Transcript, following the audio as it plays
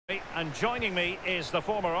And joining me is the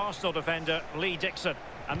former Arsenal defender, Lee Dixon.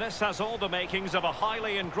 And this has all the makings of a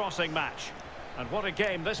highly engrossing match. And what a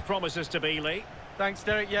game this promises to be, Lee. Thanks,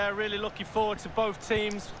 Derek. Yeah, really looking forward to both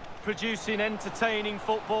teams producing entertaining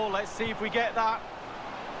football. Let's see if we get that.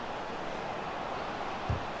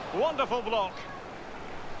 Wonderful block.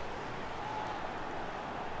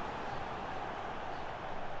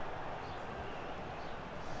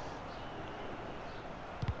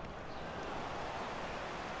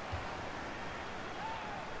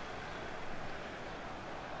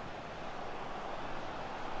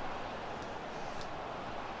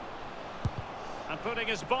 And putting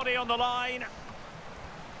his body on the line.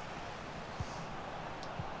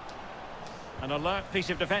 An alert piece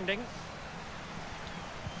of defending.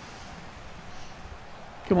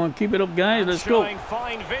 Come on, keep it up, guys. Let's go.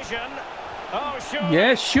 Fine vision. Oh, sure.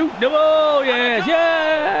 Yes, shoot the ball. Yes,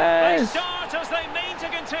 yes. They start as they mean to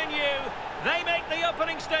continue. They make the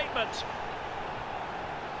opening statement.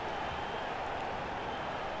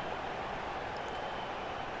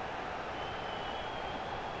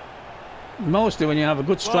 Mostly when you have a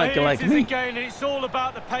good striker like me. Again, it's all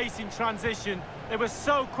about the pace in transition. They were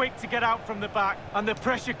so quick to get out from the back, and the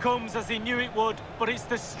pressure comes as he knew it would. But it's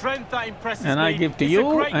the strength that impresses me. And I give to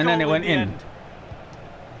you, and then it went in.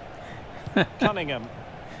 Cunningham,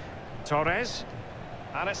 Torres,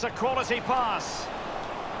 and it's a quality pass.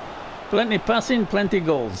 Plenty passing, plenty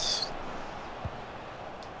goals.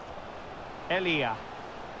 Elia.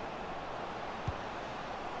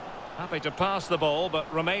 Happy to pass the ball,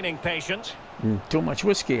 but remaining patient. Too much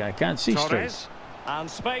whiskey, I can't see Torres, straight. and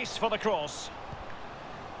space for the cross.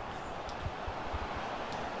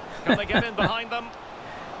 Can they get in behind them?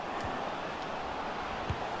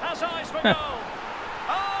 Has eyes for goal.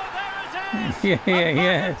 Oh, there it is!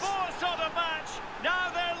 Yes. Sort of match.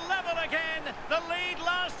 Now they're level again. The lead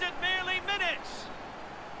lasted merely minutes.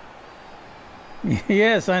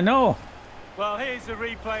 Yes, I know. Well, here's the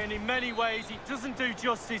replay, and in many ways it doesn't do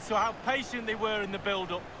justice to how patient they were in the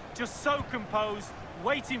build-up. Just so composed,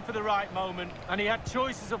 waiting for the right moment, and he had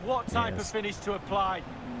choices of what type of finish to apply.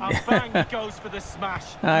 And bang, he goes for the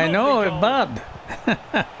smash. I know, bad.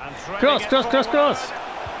 Cross, cross, cross, cross.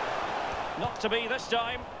 Not to be this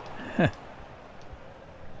time.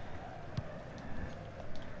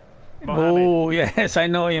 Oh, yes, I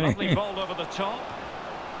know you Lovely mean. ball over the top.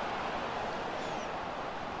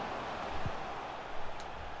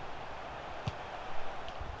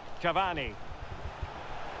 Cavani.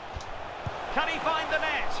 Can he find the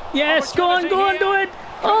net? Yes, go on, do it.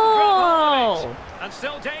 Oh! And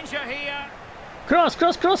still danger here. Cross,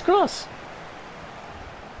 cross, cross, cross.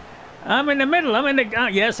 I'm in the middle. I'm in the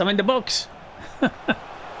yes, I'm in the box. And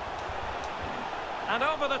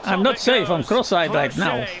over the top I'm not safe. I'm cross-eyed right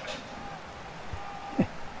now.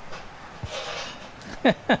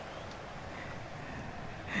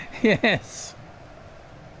 Yes.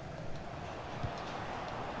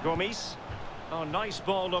 Gomes. Oh, nice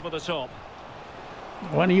ball over the top.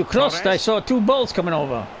 When you crossed, I saw two balls coming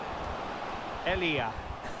over. Elia.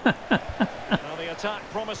 Now the attack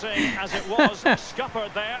promising as it was,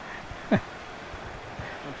 scuppered there. And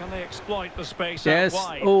can they exploit the space out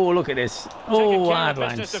wide? Oh, look at this. Oh, hard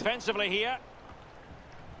lines. Defensively here.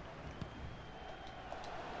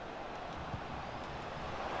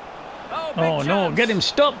 Oh no, get him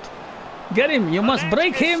stopped. Get him. You must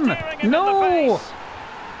break him. No.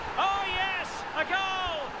 Oh yes, a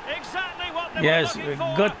goal. Exactly what they yes, were we've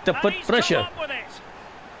looking for. got to put pressure.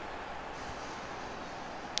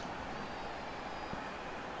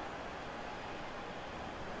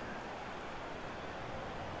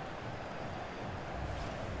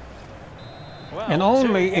 Well, and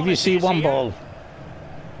only if you see one ball.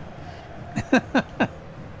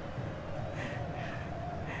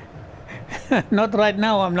 Not right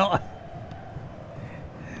now, I'm not.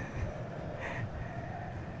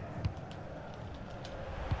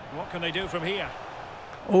 What can they do from here?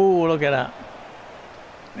 Oh, look at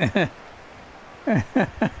that.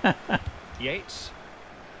 Yates.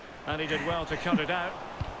 And he did well to cut it out.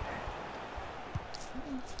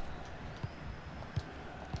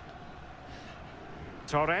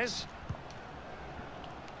 Torres.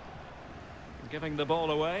 Giving the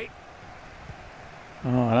ball away.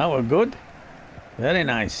 Oh, that was good. Very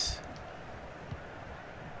nice.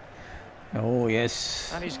 Oh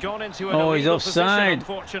yes. And he's gone into an he's offside.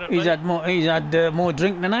 He's had more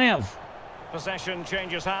drink than I have. Possession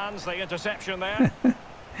changes hands. The interception there.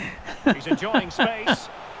 He's enjoying space.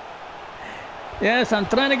 Yes, I'm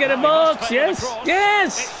trying to get a box. Yes,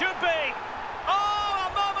 yes. It should be. Oh,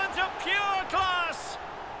 a moment of pure class.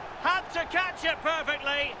 Had to catch it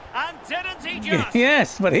perfectly, and didn't he just?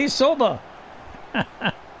 Yes, but he's sober.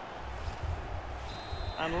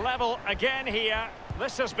 And level again here.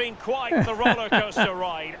 This has been quite the roller coaster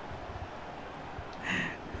ride.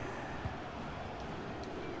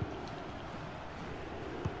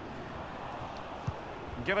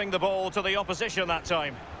 Giving the ball to the opposition that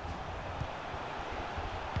time.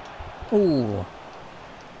 Oh,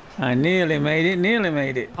 I nearly made it, nearly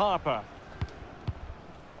made it. Harper.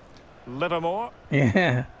 Livermore.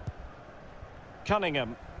 Yeah.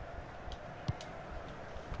 Cunningham.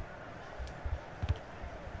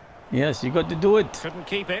 Yes, you got to do it. Couldn't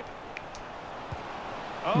keep it.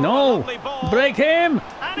 Oh, no, break him.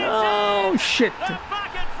 Oh, shit. They're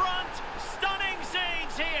back in front. Stunning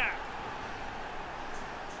scenes here.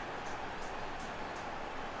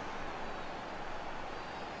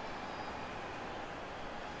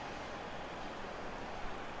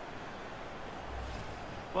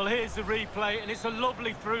 Well, here's the replay, and it's a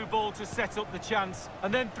lovely through ball to set up the chance.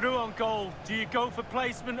 And then through on goal. Do you go for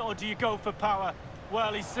placement or do you go for power?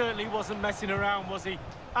 Well, he certainly wasn't messing around, was he?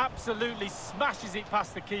 Absolutely smashes it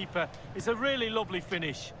past the keeper. It's a really lovely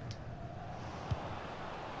finish.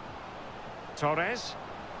 Torres.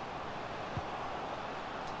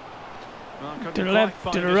 Well, to the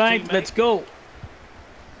left, to the right, teammate. let's go.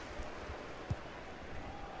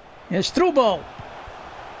 Yes, through ball.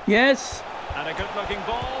 Yes. And a good-looking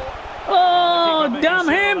ball. Oh, damn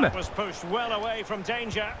him! That was pushed well away from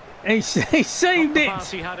danger. He saved The it. pass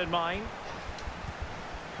he had in mind.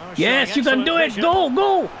 Oh, Yes, you can do it. vision. Go,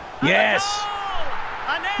 go. And Yes.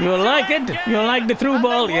 a goal! You like it? You like the through And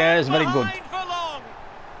ball? they Yes, weren't very good. behind for long.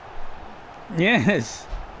 Yes.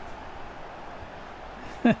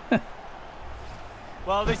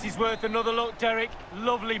 Well, this is worth another look, Derek.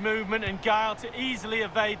 Lovely movement and guile to easily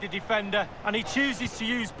evade the defender. And he chooses to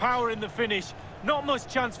use power in the finish. Not much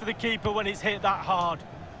chance for the keeper when it's hit that hard.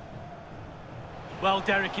 Well,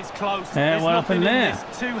 Derek, it's close. There's what nothing happened in there?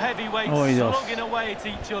 this. Two heavyweights Oh, he's off. slugging away at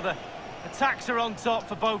each other. Attacks are on top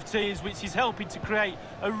for both teams, which is helping to create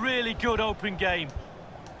a really good open game.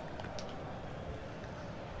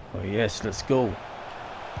 Oh, yes, let's go.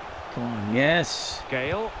 Come on, yes.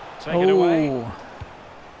 Gale, take it away. Oh.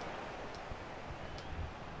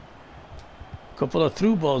 Couple of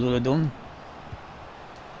through balls would have done.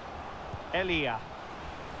 Elia.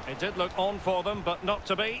 It did look on for them, but not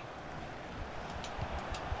to be.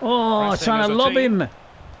 Oh, Pressing trying as to a lob team. him.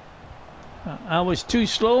 I was too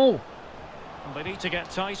slow. And they need to get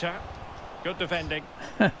tighter. Good defending.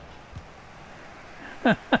 And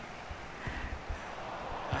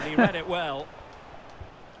he read it well.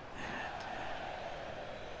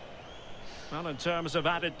 Well, in terms of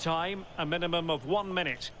added time, a minimum of 1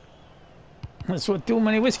 minute. That's what too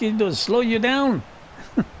many whiskey does, slow you down.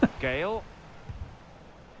 Gale.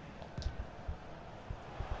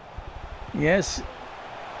 Yes.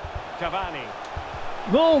 Cavani.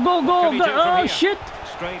 Go, go, go. Can he do it from Oh, here? shit.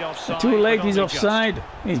 Straight offside. Too late, but he's only just. offside.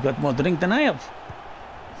 He's got more drink than I have.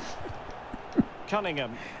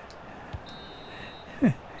 Cunningham.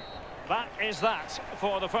 That is that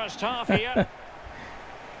for the first half here.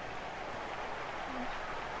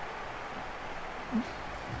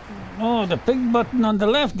 Oh, the big button on the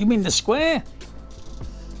left. You mean the square?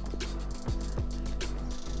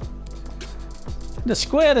 The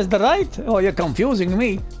square is the right? Oh, you're confusing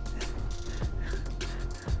me.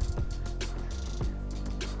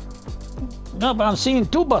 No, but I'm seeing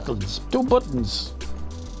two buttons. Two buttons.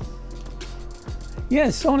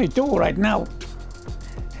 Yes, only two right now.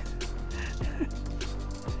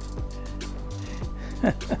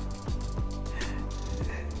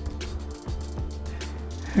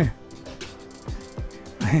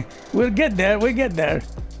 We'll get there, we'll get there.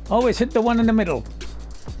 Always hit the one in the middle.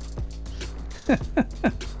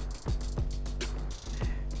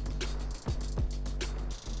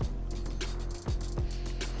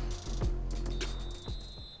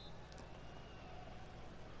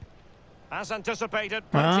 As anticipated,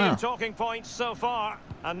 plenty of talking points so far.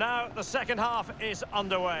 And now the second half is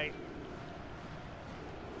underway.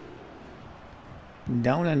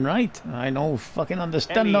 Down and right. I know, fucking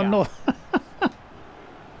understand. Elia. No.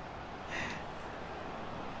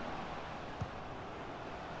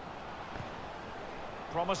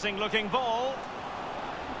 Promising looking ball.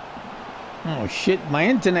 Oh shit, my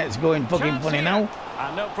internet's going fucking Chance funny here. now.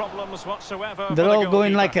 And no problems whatsoever. They're for the all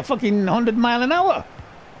going goalkeeper. like a fucking 100 mile an hour.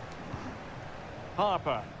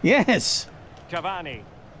 Harper. Yes. Cavani.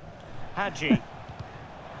 Hadji.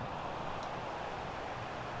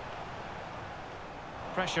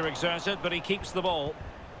 Pressure exerted, but he keeps the ball.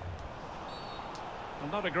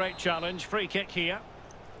 And not a great challenge. Free kick here.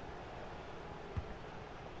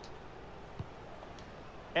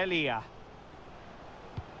 Elia.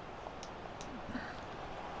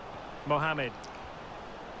 Mohamed.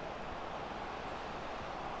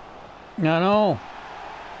 No.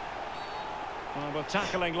 Well, with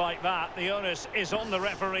tackling like that, the onus is on the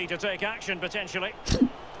referee to take action, potentially.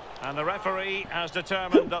 And the referee has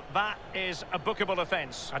determined that that is a bookable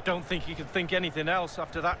offence. I don't think he could think anything else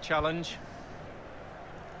after that challenge.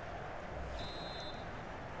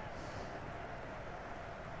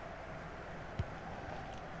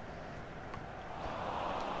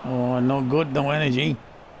 Oh, no good, no energy.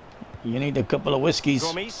 You need a couple of whiskies.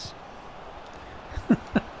 Gomis.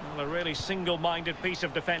 Well, a really single-minded piece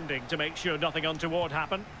of defending to make sure nothing untoward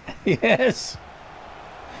happened. Yes.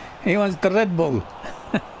 He wants the Red Bull.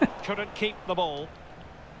 Couldn't keep the ball.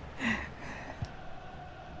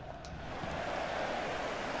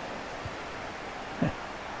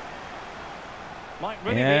 Might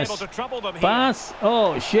really be able to trouble them here. Pass.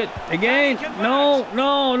 Oh, shit. Again. No,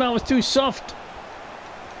 no, that was too soft.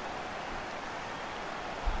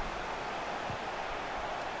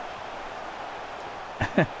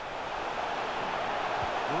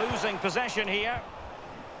 Losing possession here.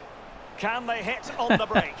 Can they hit on the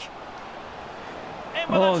break?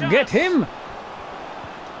 Oh, get him!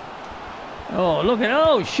 Oh, look at...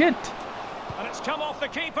 Oh, shit! And it's come off the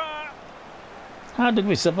keeper. How did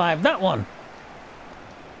we survive that one?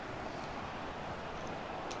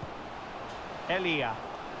 Elia.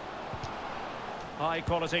 High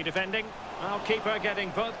quality defending. Our keeper getting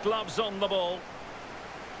both gloves on the ball.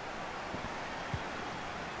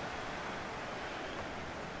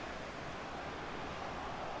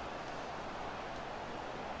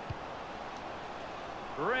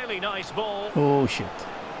 Really nice ball. Oh, shit.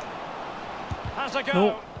 Has a go.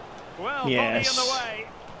 No. Well, yes. body in the way.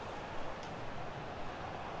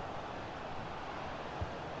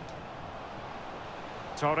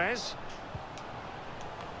 Torres.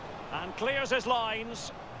 And clears his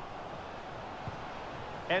lines.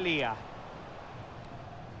 Elia.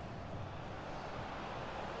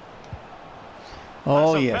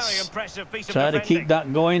 Oh, That's a yes. very impressive piece of Try to defending. keep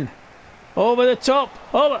that going. Over the top.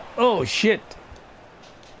 Over. Oh, shit.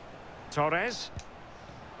 Torres.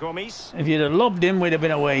 Gomis. If you'd have lobbed him, we'd have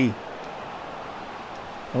been away.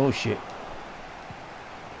 Oh, shit.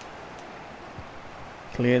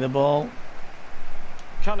 Clear the ball.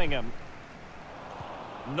 Cunningham.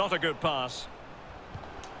 Not a good pass.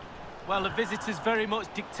 Well, the visitors very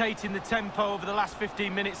much dictating the tempo over the last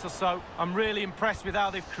 15 minutes or so. I'm really impressed with how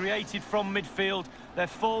they've created from midfield. Their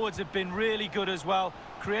forwards have been really good as well,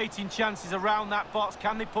 creating chances around that box.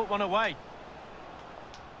 Can they put one away?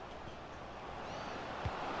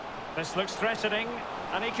 This looks threatening,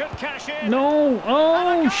 and he could cash in. No.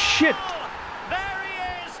 Oh, shit. There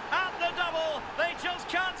he is, at the double. They just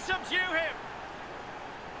can't subdue him.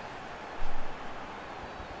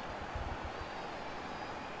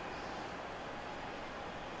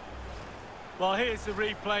 Well, here's the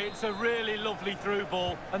replay. It's a really lovely through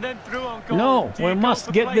ball. And then through on goal. No, Do you we go must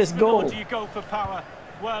for get this placement goal. Or do you go for power?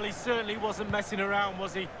 Well, he certainly wasn't messing around,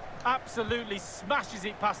 was he? Absolutely smashes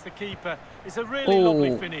it past the keeper. It's a really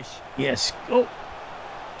lovely finish. Yes. Oh.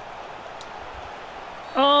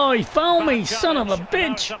 Oh, he found me, Bad son of a challenge.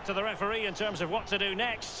 Now it's bitch. up to the referee in terms of what to do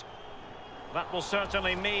next. That will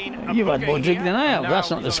certainly mean a You've had booking more drink here. than I have. Now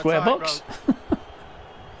That's not he's the on a square tightrope. box.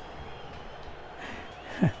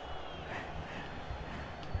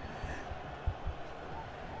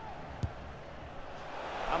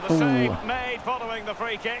 And the save made following the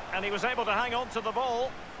free kick, and he was able to hang on to the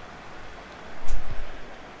ball.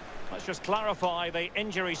 Let's just clarify the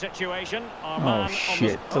injury situation. Our man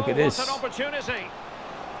shit, on the... look at this. What an opportunity.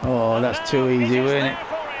 Oh, And that's now too it easy, is wasn't there it?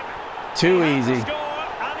 for him. Too He has to easy. score,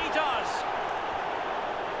 and he does.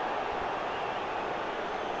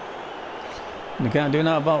 We can't do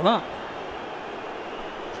nothing about that.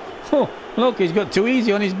 Oh, look, he's got too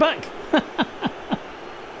easy on his back.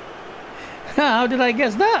 How did I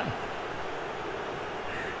guess that?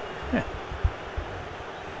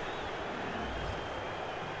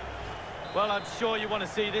 Well, I'm sure you want to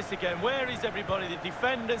see this again. Where is everybody? The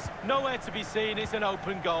defenders, nowhere to be seen. It's an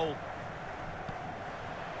open goal.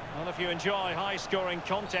 Well, if you enjoy high-scoring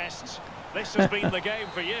contests, this has been the game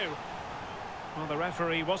for you. Well, the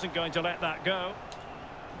referee wasn't going to let that go.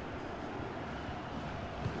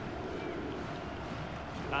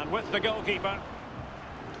 And with the goalkeeper.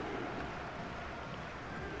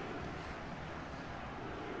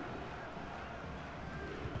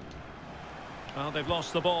 Well, they've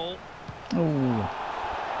lost the ball. Oh.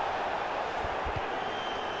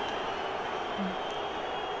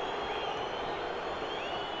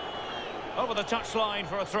 Over the touchline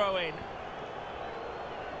for a throw-in.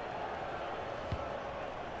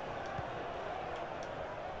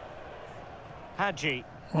 Hadji.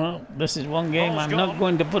 Well, this is one game Ball's I'm gone. not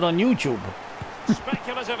going to put on YouTube.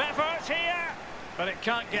 Speculative effort here, but it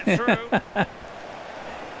can't get through.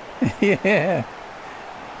 Yeah.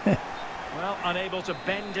 Well, unable to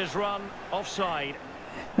bend his run, offside.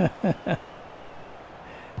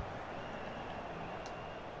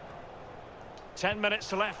 10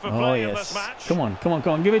 minutes left for play in this match. Come on, come on,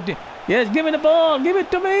 come on. Give it to... Yes, give me the ball. Give it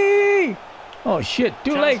to me. Oh, shit.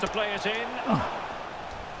 Too Chance late. to play it in. Oh.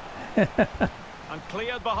 And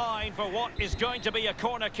cleared behind for what is going to be a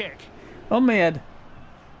corner kick. Oh, my head.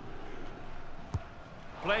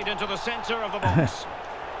 Played into the centre of the box.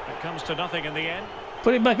 It comes to nothing in the end.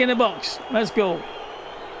 Put it back in the box. Let's go.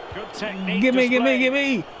 Good technique. Give me, display. give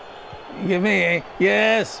me, give me. Give me.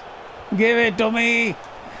 Yes. Give it to me.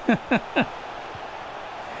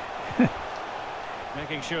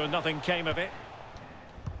 Making sure nothing came of it.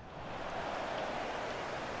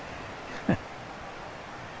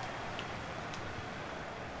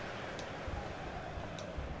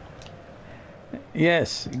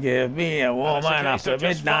 Yes, give me a woman after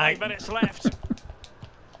midnight. 5 minutes left.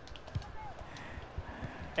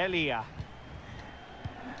 Elia.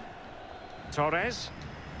 Torres.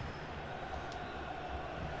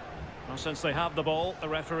 Well, since they have the ball, the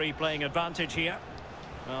referee playing advantage here.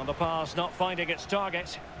 Well, the pass not finding its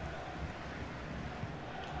target.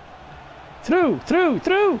 Through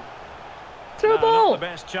No, ball. not the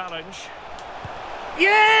best challenge.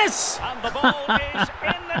 Yes! And the ball is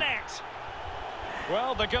in the net.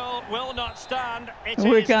 Well, the goal will not stand.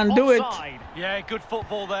 We can do it. Offside. Yeah, good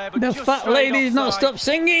football there, but The just fat straight lady's not offside. stopped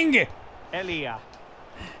singing. Elia.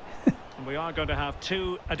 And we are going to have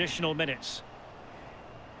 2 additional minutes.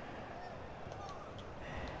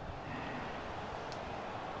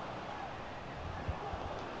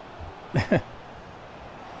 Oh,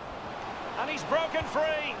 And he's broken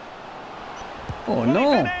free. no. Will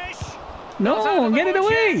he finish? No, Not out of the get it woods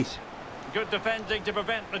away. yet. Good defending to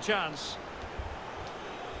prevent the chance.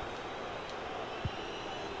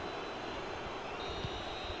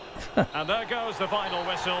 And there goes the final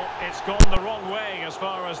whistle. It's gone the wrong way as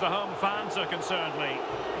far as the home fans are concerned, Lee.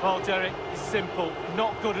 Well, Derek, it's simple.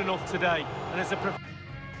 Not good enough today. And as a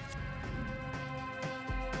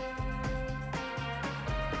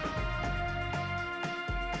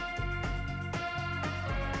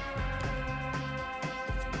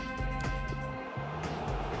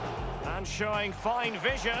And showing fine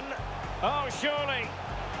vision. Oh, surely.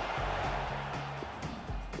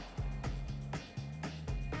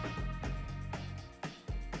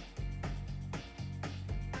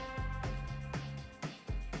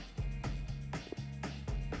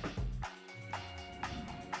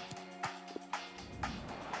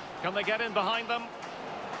 Can they get in behind them?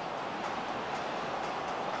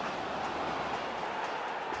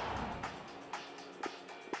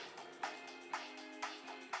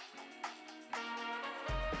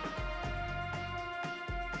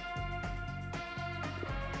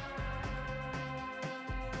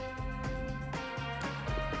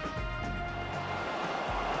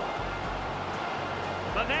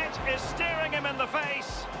 The net is staring him in the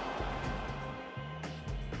face.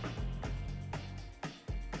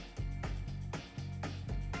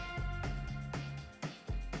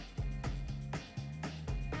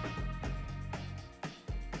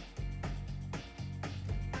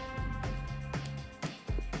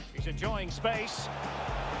 He's enjoying space.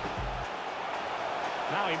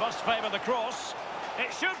 Now he must favour the cross.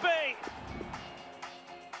 It should be.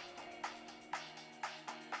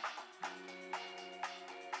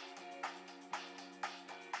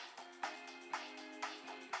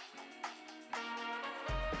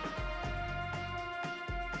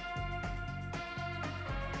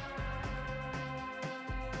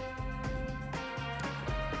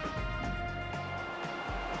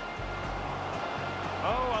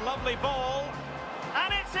 Oh, a lovely ball.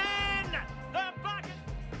 And it's in! They're back.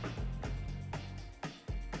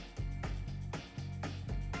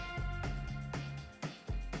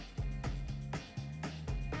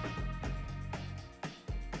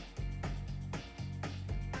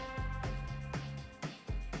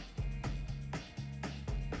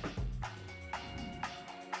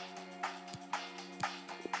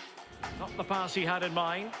 Not the pass he had in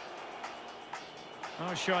mind.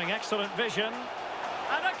 Oh, showing excellent vision.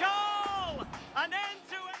 And a goal! An end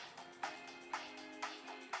to it!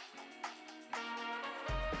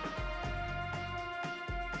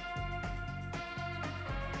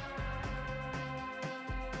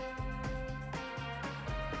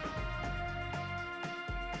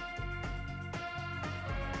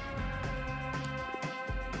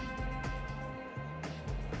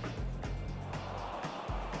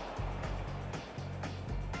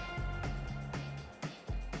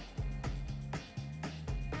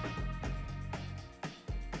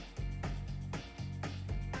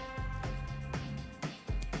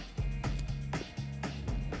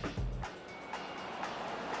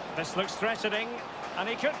 This looks threatening, and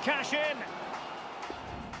he could cash in.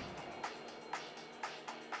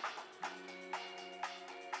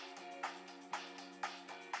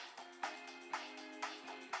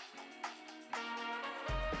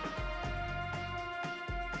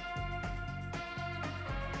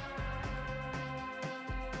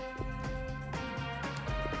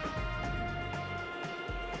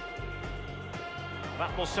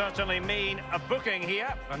 That will certainly mean a booking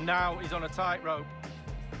here. And now he's on a tightrope.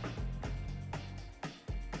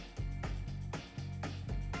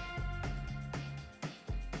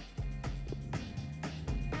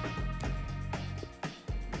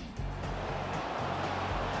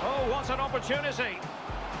 Oh, what an opportunity.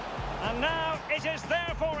 And now it is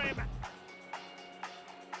there for him.